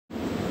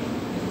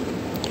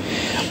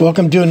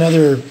Welcome to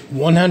another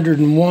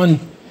 101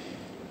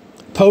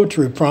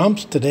 poetry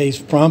prompts. Today's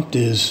prompt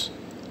is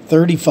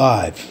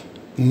 35.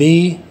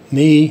 Me,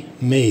 me,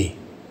 me.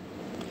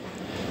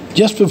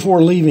 Just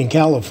before leaving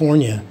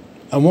California,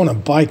 I won a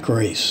bike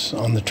race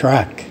on the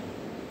track.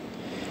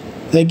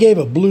 They gave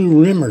a blue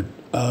ribbon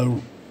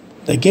to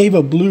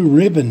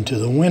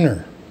the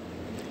winner,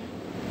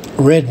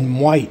 red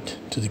and white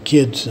to the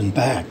kids in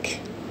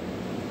back.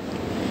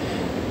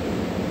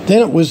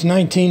 Then it was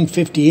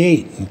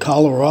 1958 in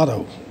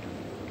Colorado.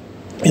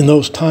 In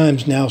those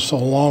times now so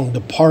long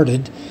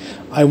departed,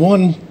 I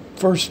won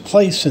first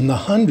place in the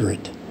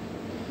 100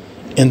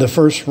 in the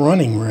first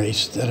running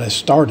race that I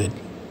started.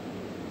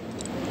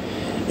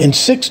 In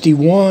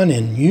 61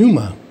 in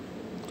Yuma,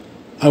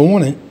 I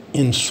won it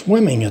in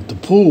swimming at the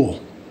pool.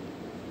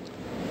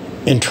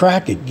 In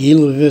track at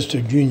Gila,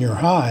 Vista Junior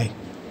High,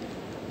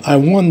 I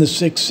won the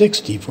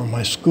 660 for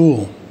my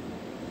school.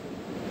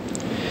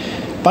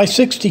 By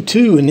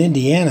 62 in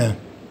Indiana,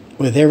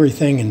 with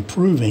everything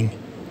improving,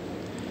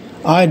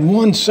 I'd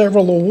won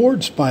several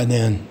awards by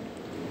then,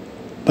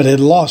 but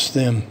had lost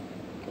them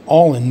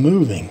all in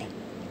moving.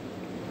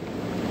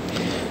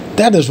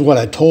 That is what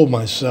I told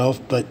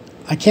myself, but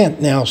I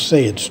can't now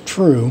say it's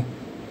true.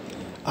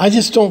 I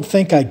just don't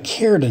think I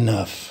cared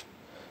enough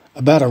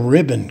about a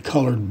ribbon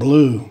colored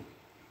blue.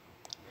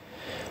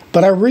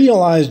 But I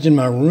realized in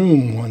my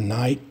room one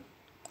night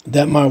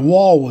that my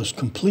wall was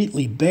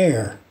completely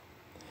bare.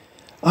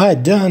 I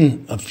had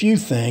done a few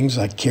things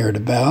I cared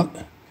about,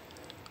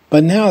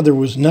 but now there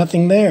was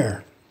nothing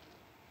there.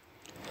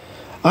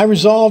 I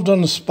resolved on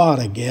the spot,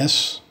 I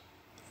guess,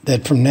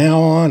 that from now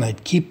on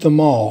I'd keep them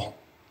all.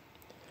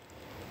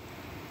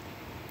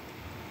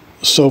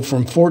 So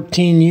from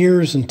 14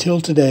 years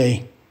until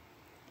today,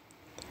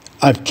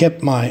 I've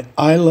kept my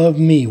I Love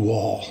Me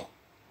wall.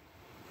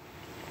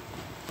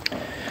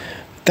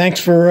 Thanks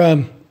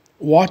for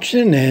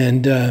watching,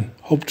 and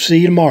hope to see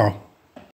you tomorrow.